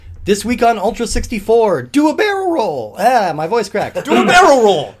This week on Ultra 64, do a barrel roll. My voice cracked. Do a barrel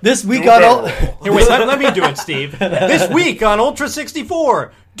roll. This week on... Here, wait, let me do it, Steve. This week on Ultra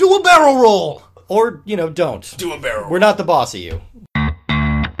 64, do a barrel roll. Or, don't. Do a barrel roll. We're not the boss of you.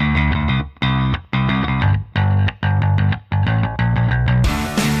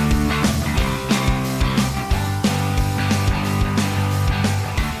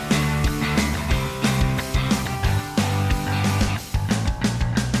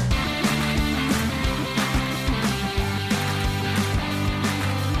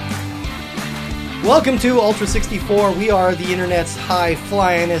 Welcome to Ultra 64. We are the internet's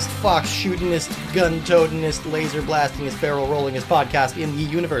high-flyingest, fox-shootingest, gun-totingest, laser-blastingest, barrel-rollingest podcast in the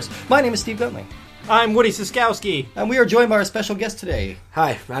universe. My name is Steve Guntley. I'm Woody Siskowski. And we are joined by our special guest today.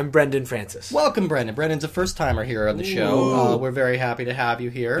 Hi, I'm Brendan Francis. Welcome, Brendan. Brendan's a first-timer here on the show. We're very happy to have you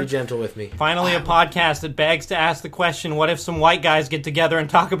here. Be gentle with me. Finally, a podcast that begs to ask the question, what if some white guys get together and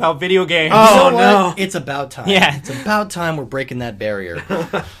talk about video games? Oh, You know no. what? It's about time. Yeah. It's about time we're breaking that barrier.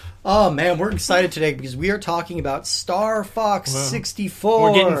 Oh, man, we're excited today because we are talking about Star Fox 64.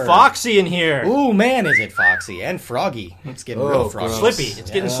 We're getting foxy in here. Ooh, man, is it foxy and froggy. It's getting real froggy. Slippy.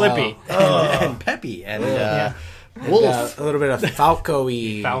 It's getting slippy. And peppy. And wolf. A little bit of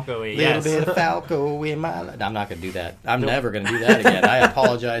Falco-y. Falco-y, Little yes. bit of Falco in my life. I'm not going to do that. I'm never going to do that again. I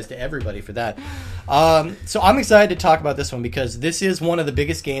apologize to everybody for that. So I'm excited to talk about this one because this is one of the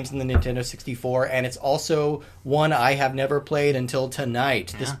biggest games in the Nintendo 64, and it's also one I have never played until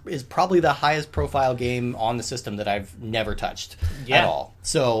tonight. Yeah. This is probably the highest profile game on the system that I've never touched at all.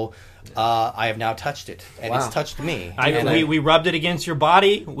 So I have now touched it, and it's touched me. We rubbed it against your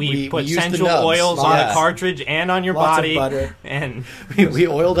body. We put essential oils on the cartridge and on your body. Lots of butter. And we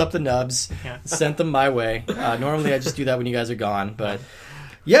oiled up the nubs, sent them my way. Normally I just do that when you guys are gone, but...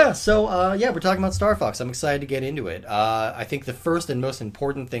 Yeah, so, we're talking about Star Fox. I'm excited to get into it. I think the first and most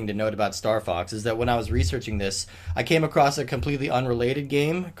important thing to note about Star Fox is that when I was researching this, I came across a completely unrelated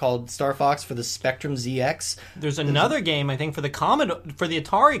game called Star Fox for the Spectrum ZX. There's another game, I think, for the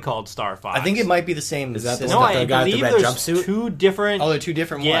Atari called Star Fox. I think it might be the same. Is that the system. one? I guy with the believe red there's jumpsuit? two different... Oh, they're two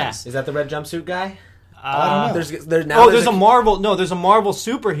different ones. Is that the red jumpsuit guy? I don't know. There's a Marvel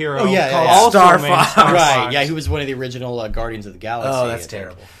superhero called Star also Fox. Star Right, Fox. yeah, he was one of the original Guardians of the Galaxy. Oh, that's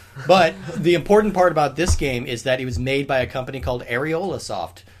terrible. But the important part about this game is that it was made by a company called Areola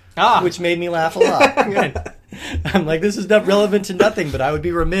Soft, which made me laugh a lot. I'm like, this is not relevant to nothing, but I would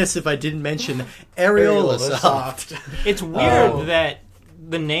be remiss if I didn't mention Areola Soft. It's weird that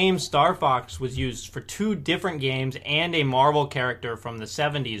the name Star Fox was used for two different games and a Marvel character from the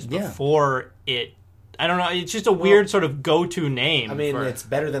 70s before it... I don't know. It's just a weird sort of go-to name. I mean, it's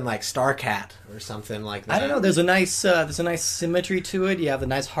better than like Starcat or something like that. I don't know. There's a nice symmetry to it. You have a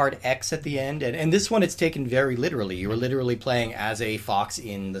nice hard X at the end, and this one it's taken very literally. You were literally playing as a fox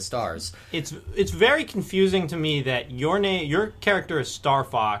in the stars. It's very confusing to me that your character is Star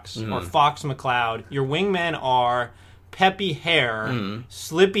Fox or Fox McCloud. Your wingmen are Peppy Hare,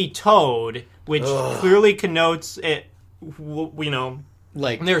 Slippy Toad, which clearly connotes it.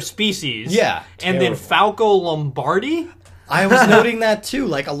 Like their species, and then Falco Lombardi. I was noting that too.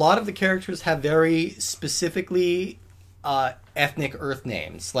 Like a lot of the characters have very specifically ethnic Earth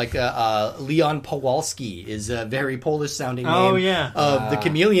names. Like Leon Pawalski is a very Polish-sounding name of the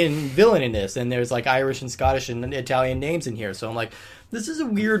chameleon villain in this, and there's like Irish and Scottish and Italian names in here. So I'm like, this is a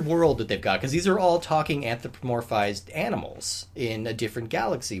weird world that they've got because these are all talking anthropomorphized animals in a different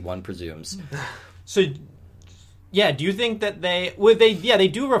galaxy. One presumes. So. Yeah, do you think that they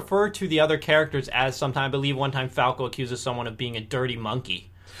do refer to the other characters as sometimes, I believe one time Falco accuses someone of being a dirty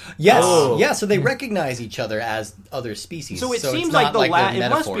monkey. Yes, so they recognize each other as other species. So it seems it's like not it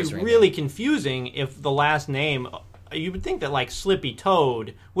must be really confusing if the last name, you would think that like Slippy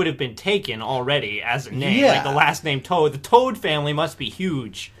Toad would have been taken already as a name, like the last name Toad. The Toad family must be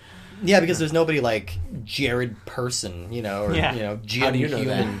huge. Yeah, because there's nobody like Jared Person, or Jim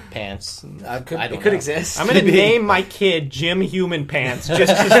Human Pants. It could exist. I'm going to name my kid Jim Human Pants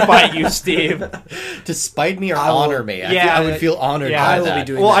just to spite you, Steve. To spite me or honor me? I would feel honored by that. I will be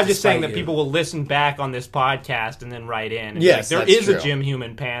doing well, that I'm just saying that you. people will listen back on this podcast and then write in. And yes, there is a Jim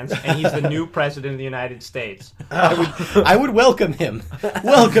Human Pants, and he's the new president of the United States. I would welcome him.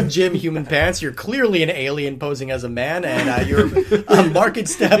 Welcome, Jim Human Pants. You're clearly an alien posing as a man, and you're a market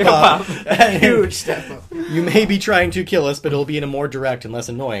step up. up. Huge step up. You may be trying to kill us, but it'll be in a more direct and less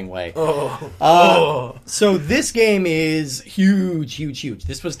annoying way. So this game is huge, huge, huge.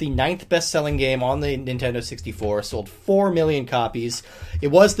 This was the 9th best-selling game on the Nintendo 64. Sold 4 million copies. It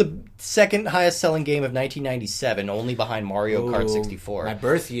was the second highest-selling game of 1997, only behind Mario Kart 64. My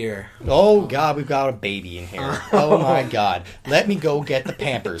birth year. Oh, God, we've got a baby in here. Oh, my God. Let me go get the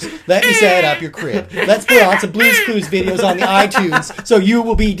Pampers. Let me set up your crib. Let's put on some Blue's Clues videos on the iTunes so you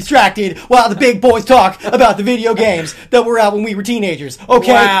will be distracted while the big boys talk about the video games that were out when we were teenagers.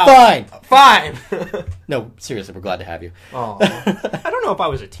 Okay, wow. Fine. No, seriously, we're glad to have you. Oh. I don't know if I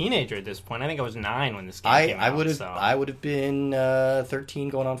was a teenager at this point. I think I was 9 when this game came out. I would have been 13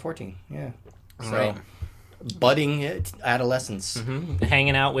 going on 14. Yeah. So, right. Budding adolescence. Mm-hmm.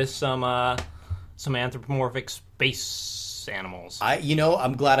 Hanging out with some anthropomorphic space animals.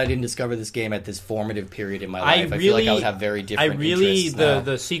 I'm glad I didn't discover this game at this formative period in my life. I feel like I would have very different interests now.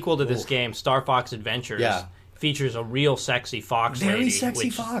 The sequel to this game, Star Fox Adventures, features a real sexy fox very lady.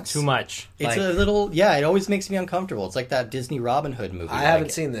 Sexy fox. Too much. It's a little, it always makes me uncomfortable. It's like that Disney Robin Hood movie. I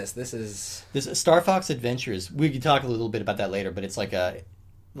haven't seen this. This Star Fox Adventures. We could talk a little bit about that later, but it's like a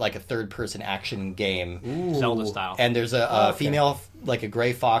third-person action game. Ooh. Zelda style. And there's a female, like a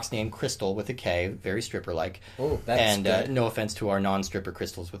gray fox named Crystal with a K, very stripper-like. Oh, that's good. No offense to our non-stripper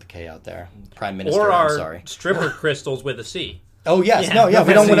crystals with a K out there. Prime Minister, or I'm sorry. Or stripper crystals with a C. Oh, yes.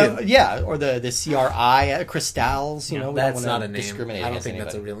 We don't want to... or the CRI, crystals, we that's don't not want a to name. discriminate I don't against think anybody.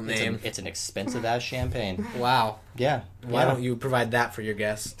 that's a real name. It's an expensive-ass champagne. Wow. Yeah. Why don't you provide that for your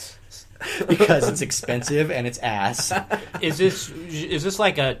guests? Because it's expensive and it's ass. Is this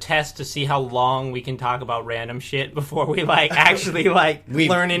like a test to see how long we can talk about random shit before we actually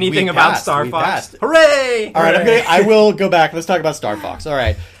learn anything about Star Fox? Hooray! All right, I will go back. Let's talk about Star Fox. All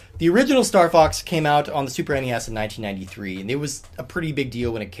right. The original Star Fox came out on the Super NES in 1993, and it was a pretty big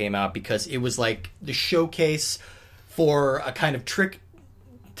deal when it came out because it was like the showcase for a kind of trick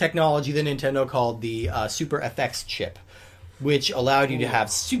technology that Nintendo called the Super FX chip, which allowed you to have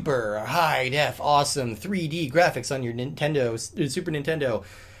super high-def, awesome 3D graphics on your Super Nintendo.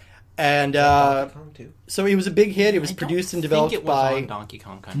 And so it was a big hit. It was produced and developed by... on Donkey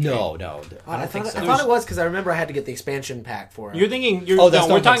Kong Country. No. I thought it was because I remember I had to get the expansion pack for it. You're thinking...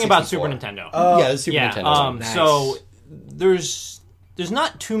 we're talking about Super Nintendo. The Super Nintendo. Nice. So there's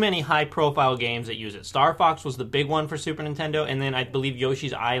not too many high-profile games that use it. Star Fox was the big one for Super Nintendo, and then I believe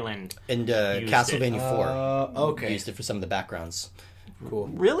Yoshi's Island and Castlevania 4 used it for some of the backgrounds. Cool.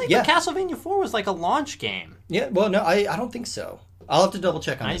 Really? Yeah. But Castlevania 4 was like a launch game. Yeah, well, no, I don't think so. I'll have to double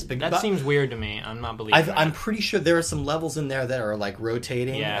check on this. That seems weird to me. I'm not believing that. I'm pretty sure there are some levels in there that are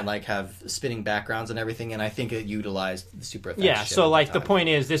rotating and have spinning backgrounds and everything, and I think it utilized the Super FX. Yeah, so the point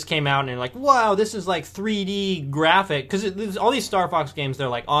is, this came out and you're like, wow, this is 3D graphic, because all these Star Fox games,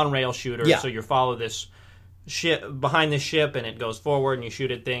 they're on-rail shooters, so you follow this ship behind the ship and it goes forward and you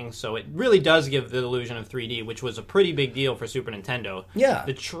shoot at things, so it really does give the illusion of 3D, which was a pretty big deal for Super Nintendo. Yeah.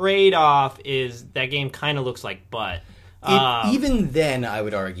 The trade-off is that game kind of looks like butt. Even then, I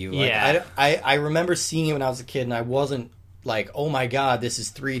would argue. I remember seeing it when I was a kid, and I wasn't like, oh my god, this is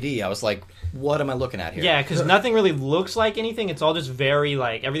 3D. I was like, what am I looking at here? Yeah, because nothing really looks like anything. It's all just very,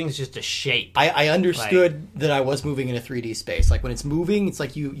 everything's just a shape. I understood that I was moving in a 3D space. When it's moving, it's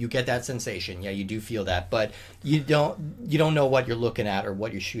like you get that sensation. Yeah, you do feel that, but you don't know what you're looking at or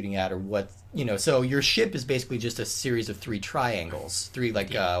what you're shooting at or what... so your ship is basically just a series of 3 triangles. 3,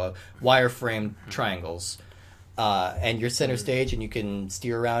 wireframe triangles. And you're center stage, and you can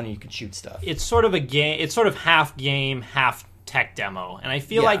steer around, and you can shoot stuff. It's sort of a game. It's sort of half game, half tech demo, and I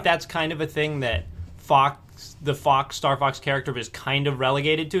feel like that's kind of a thing that the Star Fox character is kind of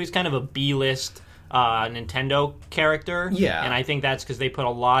relegated to. He's kind of a B-list Nintendo character, and I think that's because they put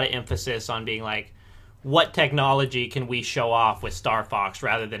a lot of emphasis on being what technology can we show off with Star Fox,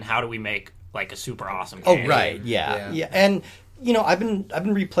 rather than how do we make a super awesome game. Oh, right, yeah. And I've been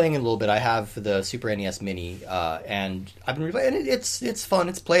replaying it a little bit. I have the Super NES Mini, and I've been replaying it. It's fun.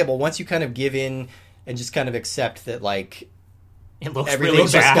 It's playable. Once you kind of give in and just kind of accept that, it looks everything's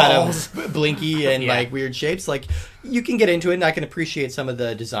really just bad. kind of blinky and weird shapes. You can get into it, and I can appreciate some of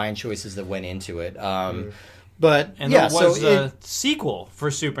the design choices that went into it. But there was a sequel for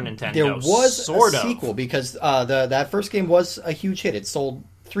Super Nintendo. There was a sequel because that first game was a huge hit. It sold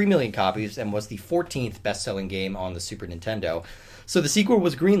 3 million copies and was the 14th best-selling game on the Super Nintendo. So the sequel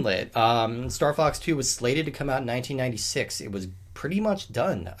was greenlit. Star Fox 2 was slated to come out in 1996. It was pretty much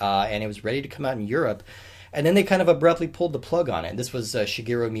done, and it was ready to come out in Europe. And then they kind of abruptly pulled the plug on it. This was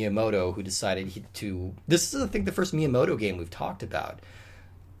Shigeru Miyamoto who decided to... This is, I think, the first Miyamoto game we've talked about.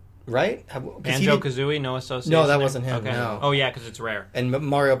 right? Banjo-Kazooie, no association? No, that there? wasn't him. Okay. No. Oh, yeah, because it's Rare. And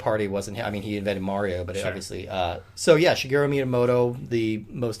Mario Party wasn't him. I mean, he invented Mario, but Sure. obviously... so, yeah, Shigeru Miyamoto, the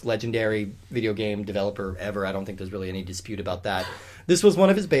most legendary video game developer ever. I don't think there's really any dispute about that. This was one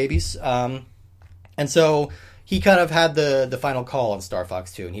of his babies. And so he kind of had the final call on Star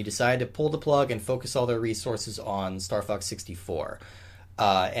Fox 2, and he decided to pull the plug and focus all their resources on Star Fox 64.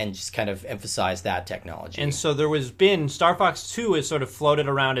 And just kind of emphasize that technology. And so there was been... Star Fox 2 is sort of floated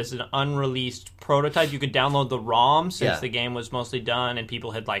around as an unreleased prototype. You could download the ROM since the game was mostly done, and people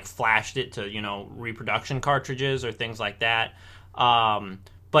had, like, flashed it to, reproduction cartridges or things like that.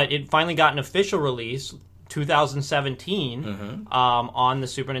 But it finally got an official release, 2017, on the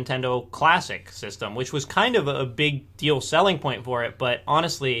Super Nintendo Classic system, which was kind of a big deal selling point for it. But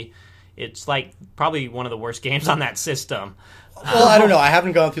honestly, it's, like, probably one of the worst games on that system. Well, I don't know. I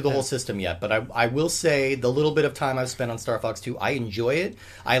haven't gone through the whole system yet, but I will say the little bit of time I've spent on Star Fox 2, I enjoy it.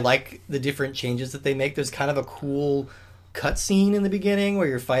 I like the different changes that they make. There's kind of a cool cutscene in the beginning where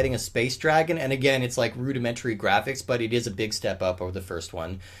you're fighting a space dragon, and again, it's like rudimentary graphics, but it is a big step up over the first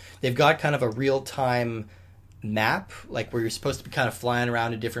one. They've got kind of a real-time map, like where you're supposed to be kind of flying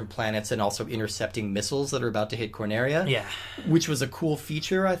around to different planets and also intercepting missiles that are about to hit Corneria. Yeah. Which was a cool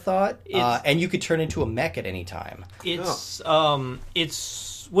feature, I thought. And you could turn into a mech at any time. It's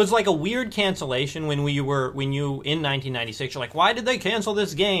was like a weird cancellation when you in 1996 you're like, why did they cancel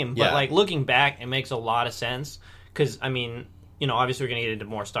this game? But like looking back, it makes a lot of sense because I mean, obviously we're going to get into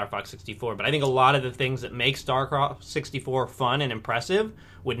more Star Fox 64, but I think a lot of the things that make Star Fox 64 fun and impressive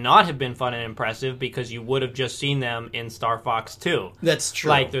would not have been fun and impressive because you would have just seen them in Star Fox 2. That's true.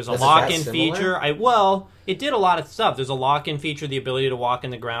 Like, there's a lock-in feature. It did a lot of stuff. There's a lock-in feature, the ability to walk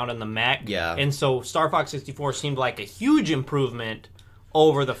in the ground on the mech. Yeah. And so Star Fox 64 seemed like a huge improvement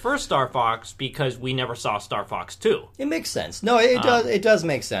over the first Star Fox because we never saw Star Fox 2. It makes sense. No, it does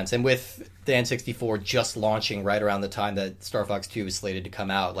make sense. And with the N64 just launching right around the time that Star Fox 2 was slated to come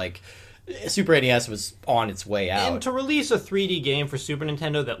out, like... Super NES was on its way out. And to release a 3D game for Super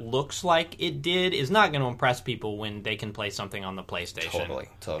Nintendo that looks like it did is not going to impress people when they can play something on the PlayStation.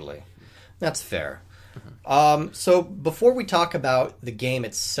 Totally. That's fair. So before we talk about the game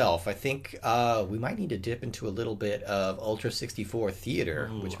itself, I think we might need to dip into a little bit of Ultra 64 Theater,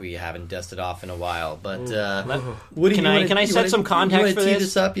 which we haven't dusted off in a while. But can I set some context for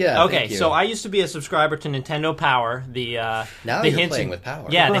this up? Yeah. Okay. So I used to be a subscriber to Nintendo Power. Now the you're hints playing with Power.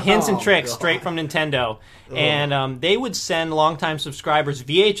 Yeah, the hints and tricks straight from Nintendo, and they would send longtime subscribers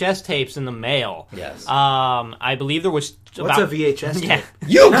VHS tapes in the mail. Yes. I believe there was. What's a VHS tape? Yeah.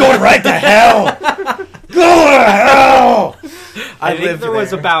 You go right to hell! Go to hell! I think there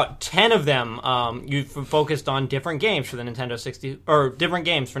was about 10 of them. You focused on different games for the Nintendo 60, or different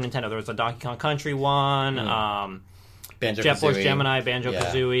games for Nintendo. There was a Donkey Kong Country one, Jet Force Gemini,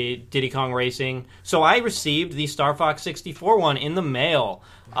 Banjo-Kazooie, Diddy Kong Racing. So I received the Star Fox 64 one in the mail.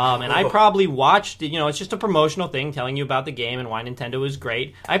 And I probably watched, it's just a promotional thing telling you about the game and why Nintendo is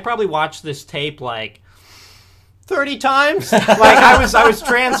great. I probably watched this tape like 30 times. Like I was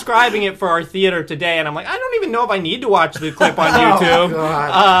transcribing it for our theater today, and I'm like, I don't even know if I need to watch the clip on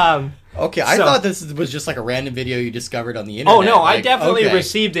YouTube. Okay, I thought this was just like a random video you discovered on the internet. Oh, no, I definitely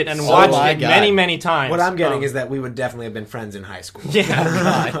received it and watched it many, many times. What I'm getting is that we would definitely have been friends in high school.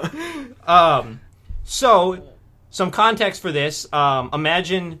 Yeah. So, some context for this.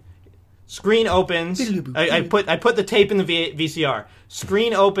 Imagine screen opens. I put the tape in the VCR.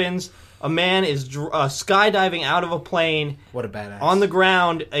 Screen opens. A man is skydiving out of a plane. What a badass. On the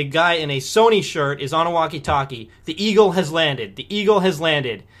ground, a guy in a Sony shirt is on a walkie-talkie. The Eagle has landed.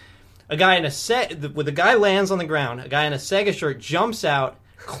 A guy with the guy lands on the ground. A guy in a Sega shirt jumps out,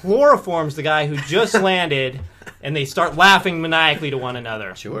 chloroforms the guy who just landed, and they start laughing maniacally to one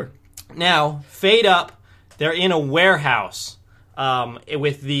another. Sure. Now, fade up. They're in a warehouse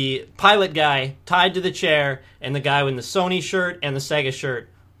with the pilot guy tied to the chair and the guy with the Sony shirt and the Sega shirt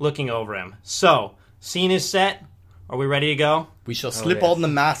looking over him. So, scene is set. Are we ready to go? We shall slip on the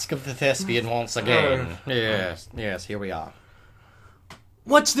mask of the thespian once again. Yes, here we are.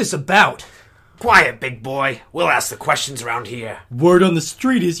 What's this about? Quiet, big boy. We'll ask the questions around here. Word on the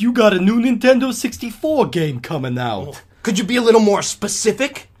street is you got a new Nintendo 64 game coming out. Could you be a little more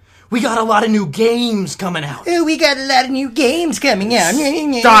specific? We got a lot of new games coming out. Oh, we got a lot of new games coming out.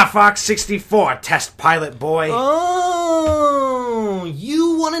 Star Fox 64, test pilot boy. Oh,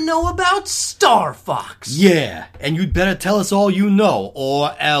 you want to know about Star Fox? Yeah, and you'd better tell us all you know,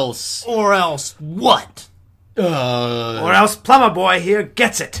 or else. Or else what? Or else Plumber Boy here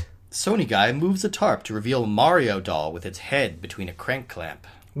gets it. Sony guy moves a tarp to reveal a Mario doll with its head between a crank clamp.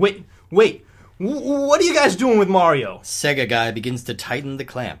 Wait. What are you guys doing with Mario? Sega guy begins to tighten the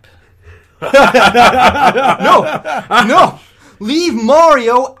clamp. No! Leave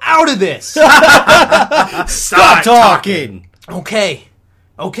Mario out of this! Stop talking! Okay.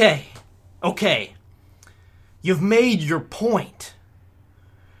 You've made your point.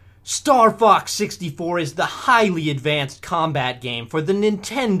 Star Fox 64 is the highly advanced combat game for the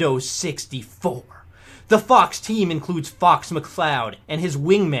Nintendo 64. The Fox team includes Fox McCloud and his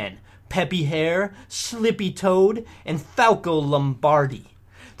wingmen, Peppy Hare, Slippy Toad, and Falco Lombardi.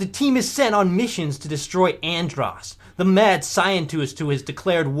 The team is sent on missions to destroy Andross, the mad scientist who has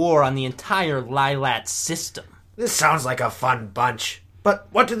declared war on the entire Lylat system. This sounds like a fun bunch. But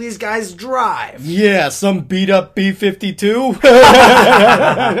what do these guys drive? Yeah, some beat-up B-52.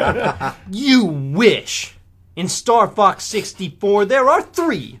 You wish! In Star Fox 64, there are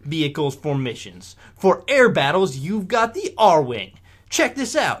 3 vehicles for missions. For air battles, you've got the R-Wing. Check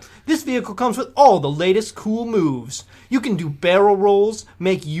this out. This vehicle comes with all the latest cool moves. You can do barrel rolls,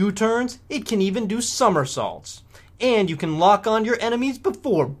 make U-turns, it can even do somersaults. And you can lock on your enemies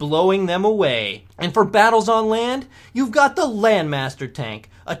before blowing them away. And for battles on land, you've got the Landmaster tank,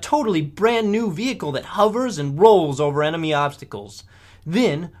 a totally brand new vehicle that hovers and rolls over enemy obstacles.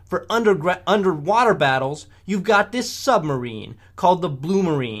 Then, for underwater battles, you've got this submarine called the Blue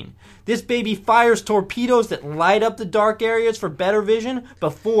Marine. This baby fires torpedoes that light up the dark areas for better vision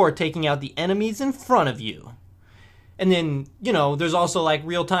before taking out the enemies in front of you. And then, there's also like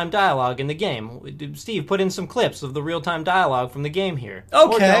real-time dialogue in the game. Steve, put in some clips of the real-time dialogue from the game here.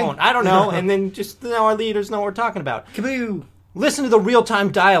 Okay. Or don't. I don't know. And then just now our leaders know what we're talking about. Kaboo! Listen to the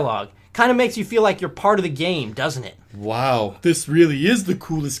real-time dialogue. Kind of makes you feel like you're part of the game, doesn't it? Wow, this really is the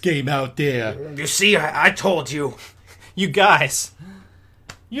coolest game out there. You see, I told you. You guys,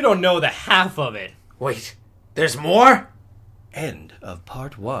 you don't know the half of it. Wait, there's more? End of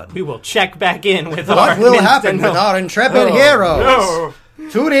part 1. We will check back in with What will happen with our intrepid heroes? No.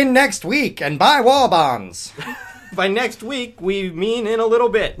 Tune in next week and buy war bonds. By next week, we mean in a little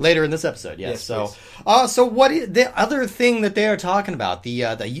bit. Later in this episode, yes. Yes, So what is the other thing that they are talking about? The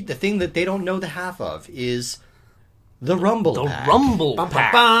thing that they don't know the half of is the Rumble Pack. Rumble Bum,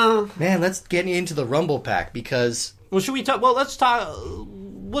 Pack. bum, bum. Man, let's get into the Rumble Pack because... Well, should we talk? Well, let's talk.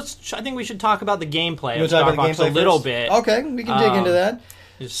 I think we should talk about the gameplay You of wanna Star talk about the Fox a gameplay little first? bit. Okay, we can dig into that.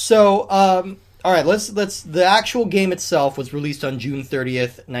 just- So, all right, let's. The actual game itself was released on June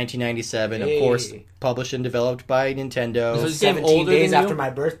 30th, 1997. Hey. Of course, published and developed by Nintendo. So this game 17 older days than you? after my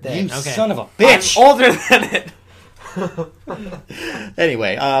birthday. You Okay. son of a bitch! I'm older than it.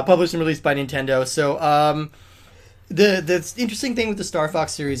 Anyway, published and released by Nintendo. So, the interesting thing with the Star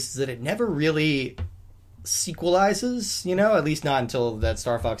Fox series is that it never really sequelizes, at least not until that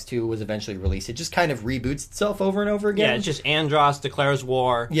Star Fox 2 was eventually released. It just kind of reboots itself over and over again. Yeah, it's just Andross declares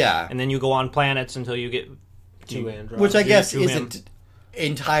war. Yeah. And then you go on planets until you get To Andross. Which I guess to him. isn't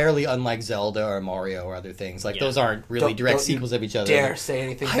entirely unlike Zelda or Mario or other things. Like, Yeah. those aren't really direct Don't you sequels of each other. dare say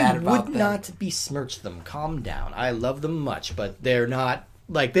anything I bad about would them. not besmirch them. Calm down. I love them much, but they're not...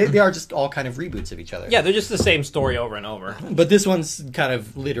 Like, they are just all kind of reboots of each other. Yeah, they're just the same story over and over. But this one's kind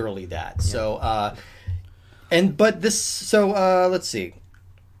of literally that. So, let's see.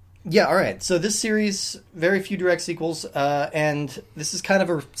 Yeah, all right. So this series, very few direct sequels, and this is kind of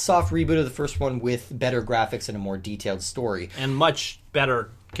a soft reboot of the first one with better graphics and a more detailed story. And much better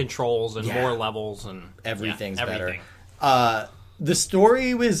controls and Yeah. more levels and Everything's everything. better. The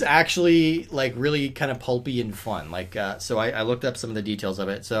story was actually like really kind of pulpy and fun. Like, so I looked up some of the details of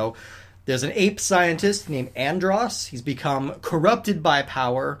it. So there's an ape scientist named Andross. He's become corrupted by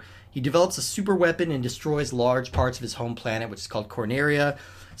power. He develops a super weapon and destroys large parts of his home planet, which is called Corneria.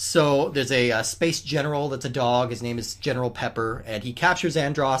 So there's a space general that's a dog. His name is General Pepper, and he captures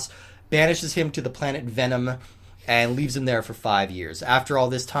Andross, banishes him to the planet Venom, and leaves him there for 5 years. After all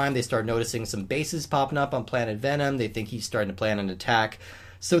this time, they start noticing some bases popping up on planet Venom. They think he's starting to plan an attack.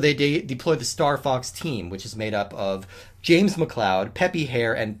 So they deploy the Star Fox team, which is made up of James McCloud, Peppy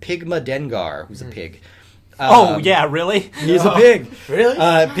Hare, and Pigma Dengar, who's a pig. Oh, yeah, really? He's a pig. Really?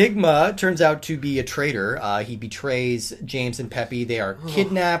 Pigma turns out to be a traitor. He betrays James and Peppy. They are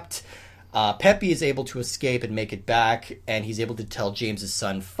kidnapped. Peppy is able to escape and make it back, and he's able to tell James's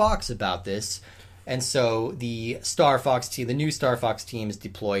son Fox about this. And so the Star Fox team, the new Star Fox team, is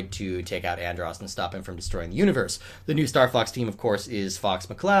deployed to take out Andross and stop him from destroying the universe. The new Star Fox team, of course, is Fox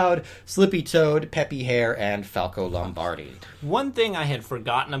McCloud, Slippy Toad, Peppy Hare, and Falco Lombardi. One thing I had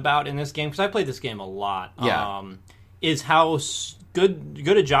forgotten about in this game, because I played this game a lot, Yeah. is how good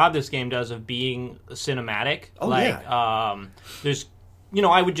a job this game does of being cinematic. Oh, there's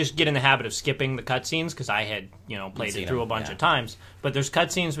I would just get in the habit of skipping the cutscenes because I had, played it through a bunch of times. But there's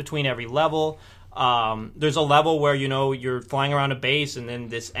cutscenes between every level. There's a level where, you're flying around a base and then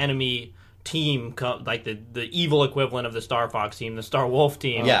this enemy team, like the evil equivalent of the Star Fox team, the Star Wolf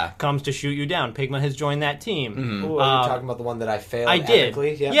team, comes to shoot you down. Pigma has joined that team. Mm-hmm. Ooh, are you talking about the one that I failed I did.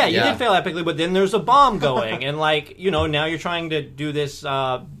 epically? Yeah, you did fail epically, but then there's a bomb going. And, now you're trying to do this...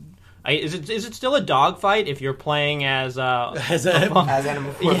 is it still a dogfight if you're playing as animal?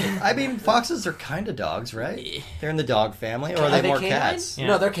 Yeah. I mean, foxes are kind of dogs, right? They're in the dog family, or are they more canine? cats? Yeah.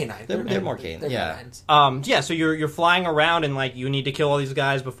 No, they're canine. They're more canine. Canines. So you're flying around and you need to kill all these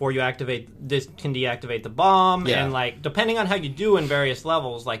guys before you can deactivate the bomb, and depending on how you do in various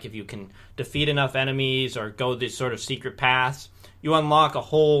levels, if you can defeat enough enemies or go these sort of secret paths, you unlock a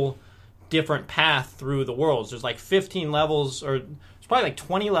whole different path through the worlds. There's 15 levels or probably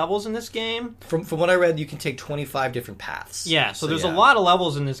 20 levels in this game. From what I read, you can take 25 different paths. Yeah, so there's a lot of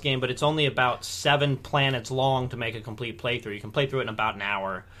levels in this game, but it's only about 7 planets long to make a complete playthrough. You can play through it in about an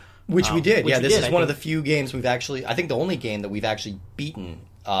hour. Which we did. This is one of the few games we've actually... I think the only game that we've actually beaten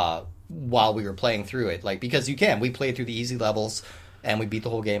while we were playing through it. Because you can. We played through the easy levels... And we beat the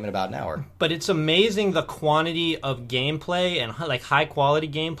whole game in about an hour. But it's amazing the quantity of gameplay and high quality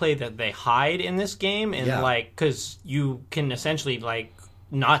gameplay that they hide in this game, and because you can essentially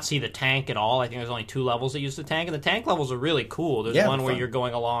not see the tank at all. I think there's only 2 levels that use the tank, and the tank levels are really cool. There's one where you're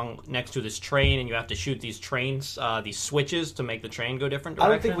going along next to this train, and you have to shoot these trains, these switches to make the train go different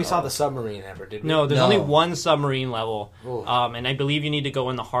directions. I don't think we saw the submarine ever, did we? No, there's only one submarine level, and I believe you need to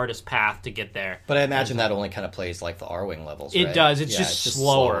go in the hardest path to get there. But I imagine that only kind of plays like the R-Wing levels, right? It does. It's just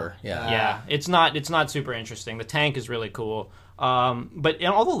slower. Yeah. It's not super interesting. The tank is really cool. But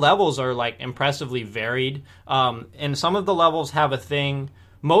all the levels are impressively varied. And some of the levels have a thing.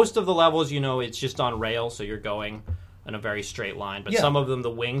 Most of the levels, it's just on rails, so you're going in a very straight line. But some of them, the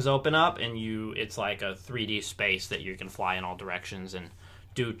wings open up, and it's like a 3D space that you can fly in all directions and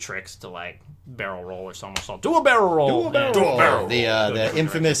do tricks to barrel roll or somersault. Do a barrel roll. Do a barrel roll. The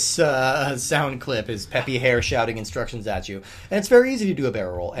infamous sound clip is Peppy Hare shouting instructions at you, and it's very easy to do a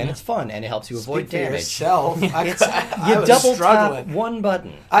barrel roll, and it's fun, and it helps you avoid damage. Yourself. You double tap one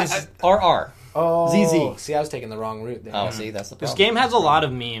button. RR. Oh, ZZ. See, I was taking the wrong route there. Oh, see, that's the problem. This game has a lot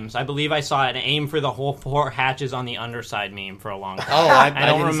of memes. I believe I saw an aim for the whole 4 hatches on the underside meme for a long time. Oh, I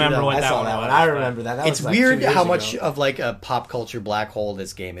don't remember what that one was. I remember that. It's weird how much of a pop culture black hole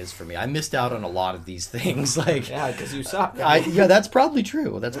this game is for me. I missed out on a lot of these things. Yeah, because you suck. That's probably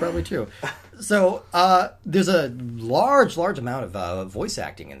true. So, there's a large amount of voice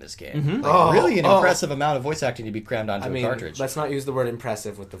acting in this game. Mm-hmm. Really an impressive amount of voice acting to be crammed onto a cartridge. Let's not use the word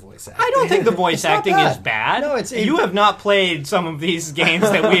impressive with the voice acting. I don't think the voice acting is bad. No, you have not played some of these games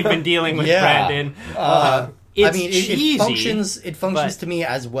that we've been dealing with, Brandon. Cheesy. It functions to me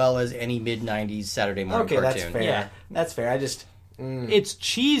as well as any mid-90s Saturday morning cartoon. That's fair. Yeah. That's fair. It's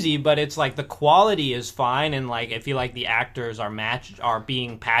cheesy, but it's the quality is fine, and I feel like the actors are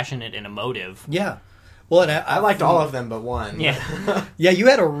being passionate and emotive. Yeah. Well, and I liked all of them but one. Yeah. Yeah, you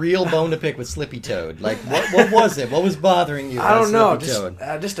had a real bone to pick with Slippy Toad. What was it? What was bothering you? I don't know.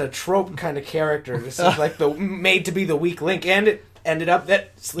 Just a trope kind of character. Just made to be the weak link, and it ended up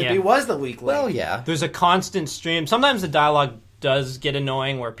that Slippy was the weak link. Well, yeah. There's a constant stream. Sometimes the dialogue does get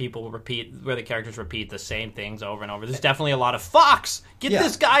annoying where the characters repeat the same things over and over. There's definitely a lot of "Fox, get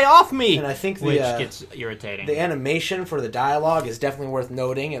this guy off me," and I think which gets irritating. The animation for the dialogue is definitely worth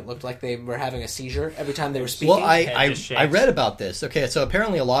noting. It looked like they were having a seizure every time they were speaking. Well, I read about this. Okay, so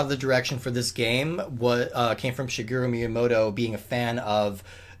apparently a lot of the direction for this game came from Shigeru Miyamoto being a fan of.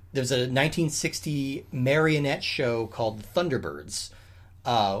 There's a 1960 marionette show called Thunderbirds.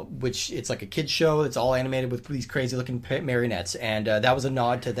 Which it's like a kid's show. It's all animated with these crazy looking marionettes, and that was a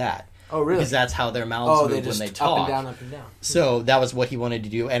nod to that. Oh, really? Because that's how their mouths move when they talk. Up and down. So that was what he wanted to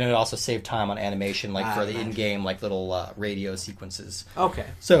do, and it also saved time on animation, for the in-game little radio sequences. Okay.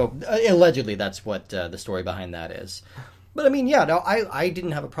 So allegedly, that's what the story behind that is. But I mean, I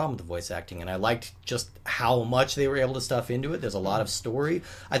didn't have a problem with the voice acting, and I liked just how much they were able to stuff into it. There's a lot of story.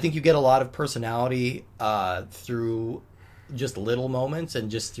 I think you get a lot of personality through just little moments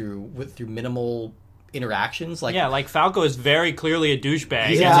and just through minimal interactions. Falco is very clearly a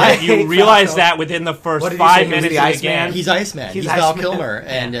douchebag. Yeah. You realize that within the first 5 minutes of the game. He's Iceman. He's Val Kilmer,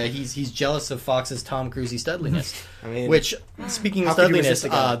 and he's jealous of Fox's Tom Cruise studliness. I mean, which, speaking of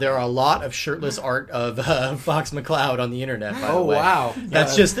studliness, there are a lot of shirtless art of Fox McCloud on the internet, by the way. Wow.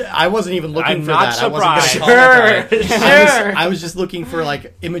 That's just, I wasn't even looking for that. Surprised. I wasn't going to comment on it. Sure. I was just looking for,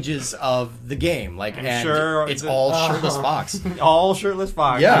 like, images of the game. Like, and sure it's all shirtless Fox. All shirtless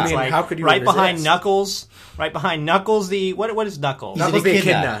Fox. Yeah. It's I mean, like how could you right resist? behind Knuckles, what is Knuckles? Knuckles the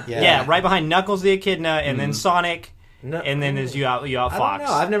Echidna. Yeah, right behind Knuckles the Echidna, and then Sonic. No, and then there's you out Fox. I don't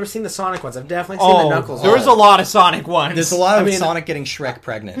know. I've never seen the Sonic ones. I've definitely seen the Knuckles. There was a lot of Sonic ones. There's a lot of Sonic getting Shrek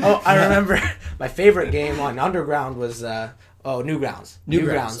pregnant. Oh, I remember my favorite game on Underground was Newgrounds.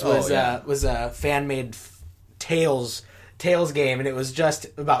 Newgrounds was a fan made Tails game, and it was just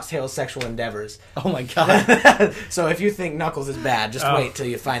about Tails' sexual endeavors. Oh my god! So if you think Knuckles is bad, just wait till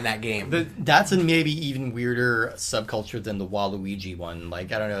you find that game. That's a maybe even weirder subculture than the Waluigi one.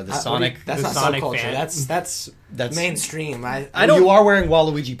 Like, I don't know, the Sonic. That's not Sonic subculture. fan. That's mainstream. I don't. You are wearing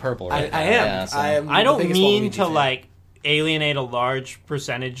Waluigi purple, right? I am. Yeah, so. I don't mean to like alienate a large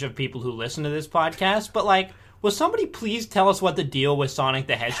percentage of people who listen to this podcast, but like, will somebody please tell us what the deal with Sonic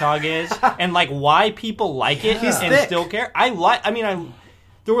the Hedgehog is, and like why people like it and still care?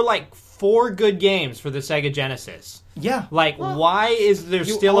 There were like 4 good games for the Sega Genesis. Yeah. Like, why is there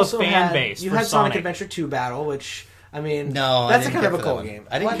still a fan base? You for had Sonic Adventure 2 Battle, which that's a kind of a cool game.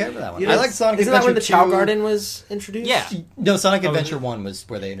 I didn't care for that one. I like Sonic Isn't Adventure 2. that when the Chow Garden was introduced? Yeah. No, Sonic Adventure 1 was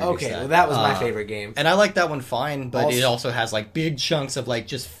where they introduced that. Okay, well, that was my favorite game. And I like that one fine, but it also has like big chunks of like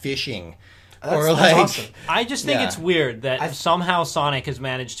just fishing. That's awesome. I just think it's weird that somehow Sonic has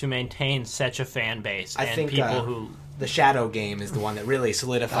managed to maintain such a fan base. I think people who the Shadow game is the one that really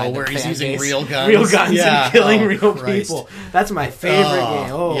solidified where the he's fan using base. real guns, and killing real Christ. people. That's my favorite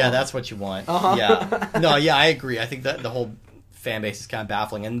game. Oh. Yeah, that's what you want. Yeah, I agree. I think that the whole fan base is kind of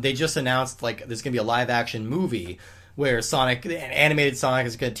baffling, and they just announced like there's going to be a live action movie where an animated Sonic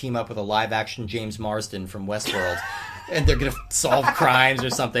is going to team up with a live action James Marsden from Westworld. And they're gonna solve crimes or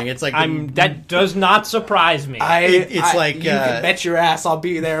something. It's like that does not surprise me. It's like you can bet your ass I'll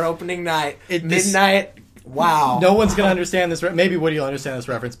be there opening night, midnight. Wow. No one's gonna understand this. Maybe Woody will understand this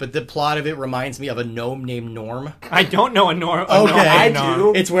reference, but the plot of it reminds me of a gnome named Norm. I don't know a Norm. Okay, I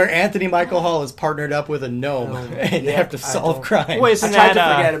do. It's where Anthony Michael Hall is partnered up with a gnome, and they have to solve crimes. Wait, I tried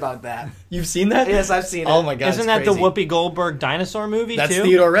to forget about that. You've seen that? Yes, I've seen it. Oh my god! Isn't that the Whoopi Goldberg dinosaur movie? That's too?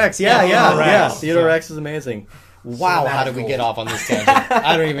 Theodore Rex. Yeah. Rex. Theodore Rex is amazing. Wow, how did we get off on this tangent?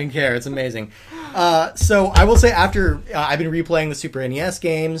 I don't even care. It's amazing. So I will say after I've been replaying the Super NES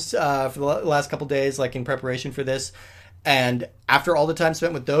games for the last couple days, like in preparation for this, and after all the time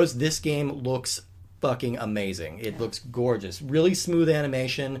spent with those, this game looks fucking amazing. It looks gorgeous. Really smooth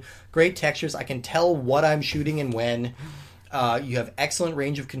animation, great textures. I can tell what I'm shooting and when. You have excellent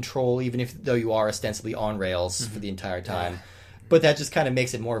range of control, even though you are ostensibly on rails for the entire time. But that just kind of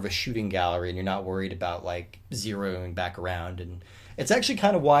makes it more of a shooting gallery, and you're not worried about like zeroing back around. And it's actually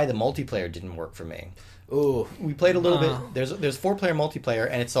kind of why the multiplayer didn't work for me. Ooh, we played a little bit. There's 4-player multiplayer,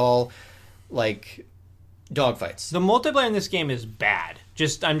 and it's all like dogfights. The multiplayer in this game is bad.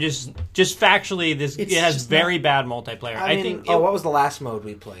 Just factually, it has very bad multiplayer. I think. What was the last mode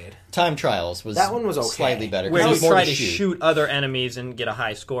we played? Time Trials that one was okay. Slightly better. Where you try to shoot other enemies and get a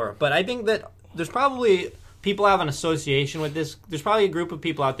high score. But I think that there's probably people have an association with this. There's probably a group of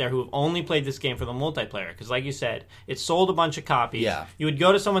people out there who have only played this game for the multiplayer. Because like you said, it sold a bunch of copies. Yeah. You would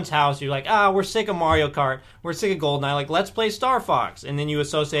go to someone's house, you're like, we're sick of Mario Kart, we're sick of GoldenEye, like, let's play Star Fox. And then you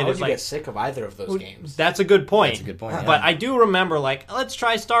associate it with like... get sick of either of those games? That's a good point. Yeah. But I do remember, like, let's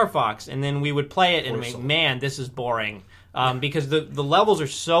try Star Fox. And then we would play it and make, man, this is boring. Because the levels are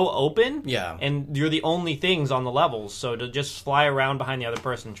so open, and you're the only things on the levels, so to just fly around behind the other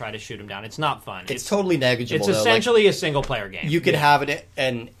person and try to shoot them down, it's not fun. It's totally negligible. It's essentially a single-player game. You could have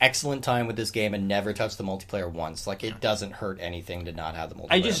an excellent time with this game and never touch the multiplayer once. Like, it doesn't hurt anything to not have the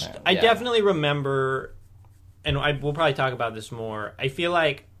multiplayer. I definitely remember, and we'll probably talk about this more, I feel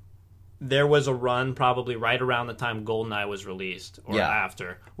like there was a run probably right around the time GoldenEye was released or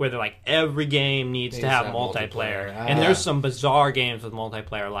after, where they're like, every game needs to have multiplayer. And there's some bizarre games with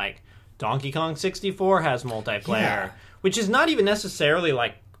multiplayer, like Donkey Kong 64 has multiplayer, which is not even necessarily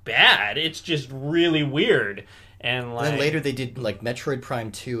like bad. It's just really weird. And then later they did like Metroid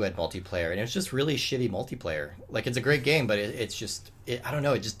Prime 2 at multiplayer, and it was just really shitty multiplayer. Like, it's a great game, but it's just, I don't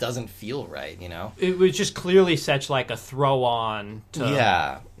know, it just doesn't feel right, you know? It was just clearly such like a throw-on to...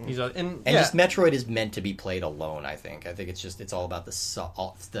 And just Metroid is meant to be played alone, I think. I think it's all about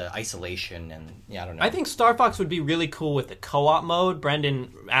the isolation, and I don't know. I think Star Fox would be really cool with the co-op mode.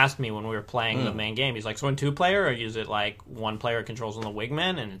 Brendan asked me when we were playing the main game, he's like, so in 2-player, or is it like 1-player controls on the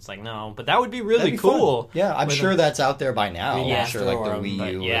Wingman? And it's like, no. But that would be really cool. Fun. Yeah, I'm sure that's out there by now. Yeah, I'm sure, like the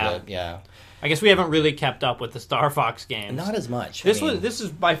Wii U. I guess we haven't really kept up with the Star Fox games. Not as much. This is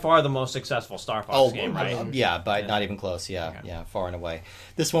by far the most successful Star Fox game, right? Not even close. Yeah, far and away.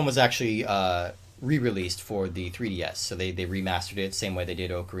 This one was actually re-released for the 3DS, so they remastered it same way they did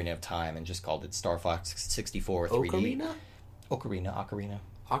Ocarina of Time and just called it Star Fox 64 3D. Ocarina.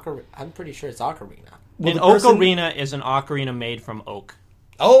 I'm pretty sure it's Ocarina. Well, Ocarina is an ocarina made from oak.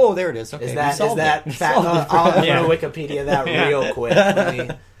 Oh, there it is. Okay, is that fact? I'll Wikipedia that real quick. Let me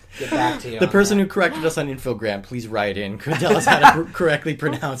get back to you. The person who corrected us on Infogram, please write in. Could tell us how to correctly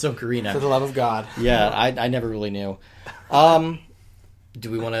pronounce Ocarina. For the love of God. Yeah, I never really knew. Do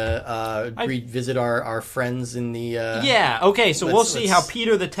we want to revisit our friends in the... Yeah, okay, so we'll see how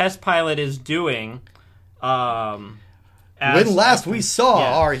Peter the test pilot is doing. When last we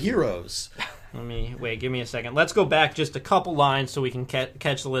saw our heroes. Give me a second. Let's go back just a couple lines so we can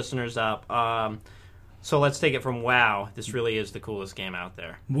catch the listeners up. So let's take it from WoW. This really is the coolest game out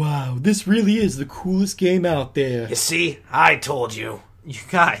there. Wow, this really is the coolest game out there. You see, I told you. You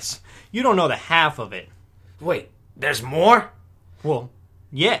guys, you don't know the half of it. Wait, there's more? Well,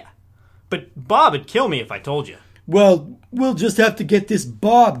 yeah. But Bob would kill me if I told you. Well, we'll just have to get this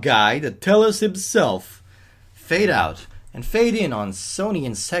Bob guy to tell us himself. Fade out and fade in on Sony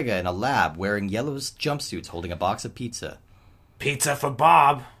and Sega in a lab wearing yellow jumpsuits holding a box of pizza. Pizza for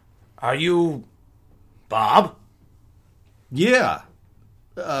Bob? Are you... Bob? Yeah.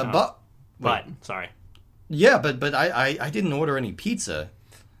 Bob... But, sorry. Yeah, but I didn't order any pizza.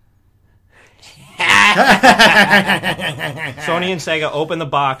 Sony and Sega open the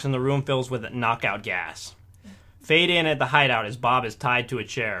box and the room fills with knockout gas. Fade in at the hideout as Bob is tied to a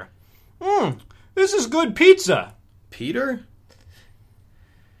chair. This is good pizza. Peter?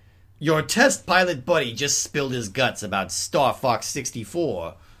 Your test pilot buddy just spilled his guts about Star Fox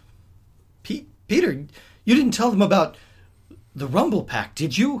 64. Peter, you didn't tell them about the Rumble Pack,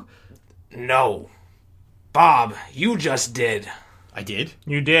 did you? No. Bob, you just did. I did?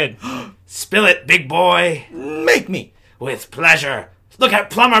 You did. Spill it, big boy. Make me. With pleasure. Look at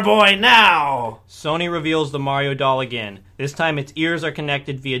Plumber Boy now. Sony reveals the Mario doll again. This time its ears are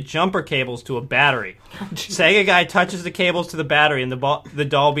connected via jumper cables to a battery. Sega guy touches the cables to the battery and the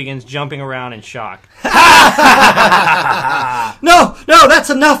doll begins jumping around in shock. No, that's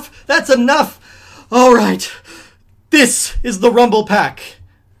enough. That's enough. All right. This is the Rumble Pack.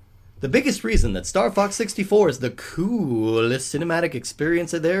 The biggest reason that Star Fox 64 is the coolest cinematic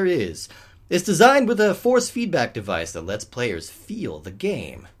experience that there is. It's designed with a force feedback device that lets players feel the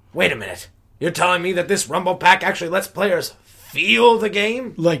game. Wait a minute. You're telling me that this Rumble Pack actually lets players feel the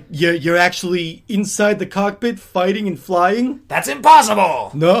game? Like, you're actually inside the cockpit fighting and flying? That's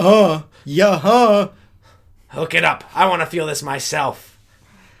impossible! Nuh-huh. Yeah-huh. Hook it up. I want to feel this myself.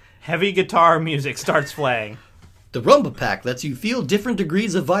 Heavy guitar music starts playing. The Rumble Pack lets you feel different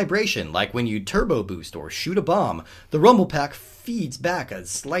degrees of vibration, like when you turbo boost or shoot a bomb. The Rumble Pack feeds back a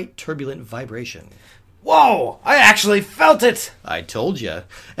slight turbulent vibration. Whoa! I actually felt it! I told you.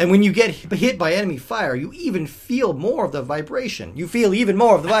 And when you get hit by enemy fire, you even feel more of the vibration. You feel even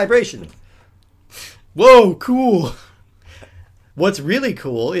more of the vibration. Whoa, cool. What's really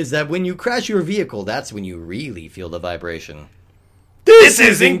cool is that when you crash your vehicle, that's when you really feel the vibration. This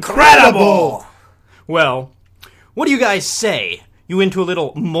is incredible! Well, what do you guys say? You into a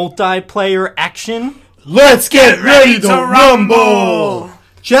little multiplayer action? Let's get ready to rumble!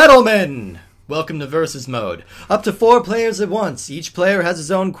 Gentlemen, welcome to Versus Mode. Up to 4 players at once. Each player has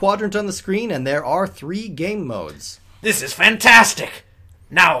his own quadrant on the screen, and there are 3 game modes. This is fantastic!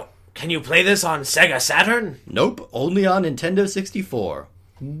 Now, can you play this on Sega Saturn? Nope, only on Nintendo 64.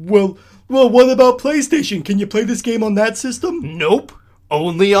 Well, what about PlayStation? Can you play this game on that system? Nope,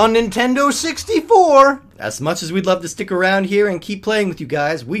 only on Nintendo 64. As much as we'd love to stick around here and keep playing with you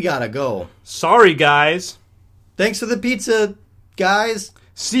guys, we gotta go. Sorry, guys. Thanks for the pizza, guys.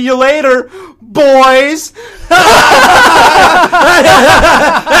 See you later, boys!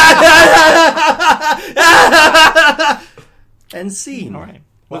 And scene. All right.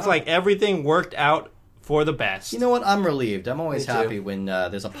 Wow. Looks like everything worked out for the best. You know what? I'm relieved. I'm always happy when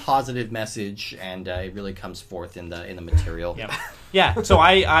there's a positive message and it really comes forth in the material. Yep. Yeah, so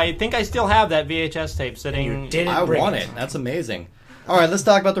I think I still have that VHS tape sitting. I want it. That's amazing. All right, let's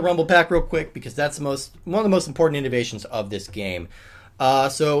talk about the Rumble Pack real quick because that's one of the most important innovations of this game.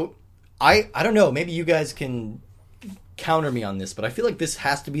 So I don't know. Maybe you guys can counter me on this, but I feel like this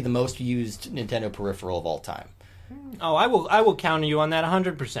has to be the most used Nintendo peripheral of all time. Oh, I will counter you on that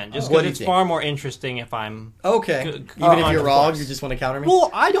 100%. Just because it's far more interesting if I'm okay. Even if you're wrong, you just want to counter me. Well,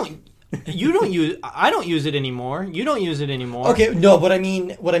 I don't use it anymore. You don't use it anymore. Okay, no. What I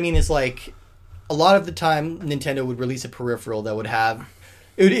mean is like a lot of the time Nintendo would release a peripheral that would have.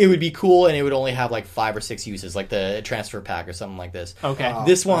 It would be cool, and it would only have like 5 or 6 uses, like the transfer pack or something like this. Okay.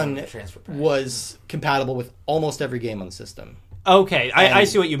 This one was compatible with almost every game on the system. Okay, I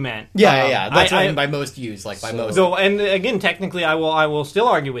see what you meant. Yeah. That's what I mean by most use, like by most. So, and again, technically, I will still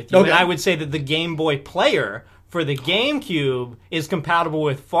argue with you, and I would say that the Game Boy Player for the GameCube is compatible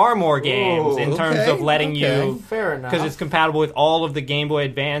with far more games in terms of letting you. Fair enough. Because it's compatible with all of the Game Boy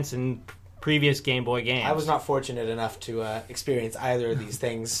Advance and previous Game Boy games. I was not fortunate enough to experience either of these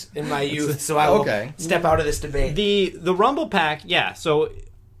things in my youth, so I will step out of this debate. The Rumble Pack, so.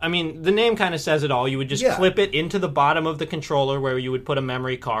 I mean, the name kind of says it all. You would just clip it into the bottom of the controller where you would put a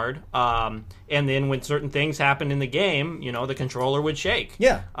memory card. And then when certain things happened in the game, the controller would shake.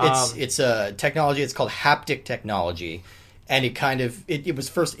 Yeah. It's a technology. It's called haptic technology. And it was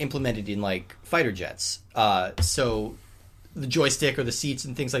first implemented in, like, fighter jets. So the joystick or the seats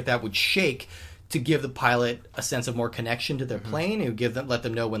and things like that would shake to give the pilot a sense of more connection to their plane. It would let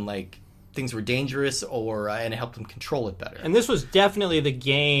them know when, like, things were dangerous, and it helped them control it better. And this was definitely the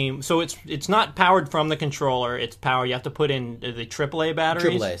game. So it's not powered from the controller. It's powered. You have to put in the AAA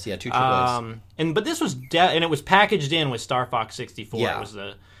batteries. AAAs, yeah, 2 AAAs. But this was and it was packaged in with Star Fox 64.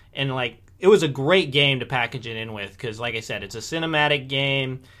 Yeah. It was a great game to package it in with because, like I said, it's a cinematic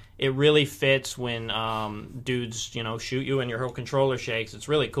game. It really fits when dudes shoot you and your whole controller shakes. It's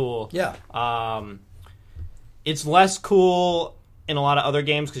really cool. Yeah. It's less cool in a lot of other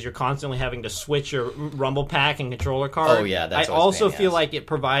games because you're constantly having to switch your Rumble Pack and controller card. Oh yeah, that's I also feel like it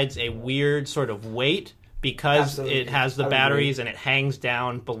provides a weird sort of weight because it has the batteries and it hangs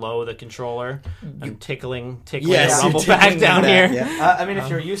down below the controller. I'm tickling the Rumble Pack down here. Yeah. I mean, if